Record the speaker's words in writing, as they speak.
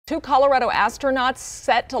Two Colorado astronauts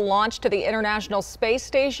set to launch to the International Space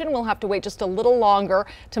Station will have to wait just a little longer.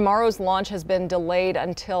 Tomorrow's launch has been delayed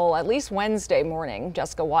until at least Wednesday morning.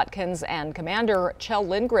 Jessica Watkins and Commander Kjell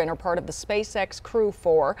Lindgren are part of the SpaceX Crew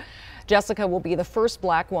 4. Jessica will be the first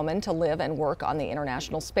black woman to live and work on the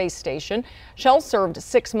International Space Station. Kjell served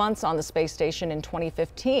 6 months on the space station in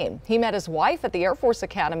 2015. He met his wife at the Air Force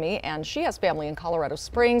Academy, and she has family in Colorado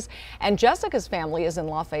Springs, and Jessica's family is in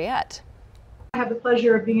Lafayette. I have the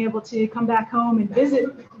pleasure of being able to come back home and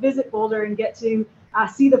visit Boulder and get to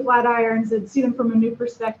see the Flatirons and see them from a new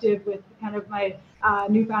perspective with kind of my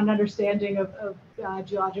newfound understanding of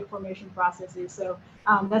geologic formation processes. So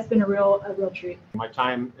that's been a real treat. My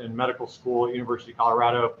time in medical school at University of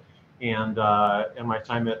Colorado and my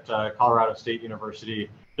time at Colorado State University,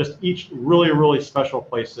 just each really special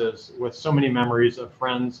places with so many memories of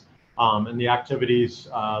friends and the activities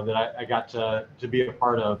that I got to be a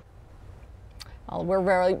part of. Well,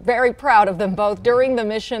 we're very proud of them both. During the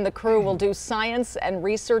mission, the crew will do science and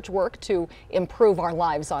research work to improve our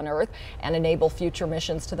lives on Earth and enable future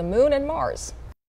missions to the Moon and Mars.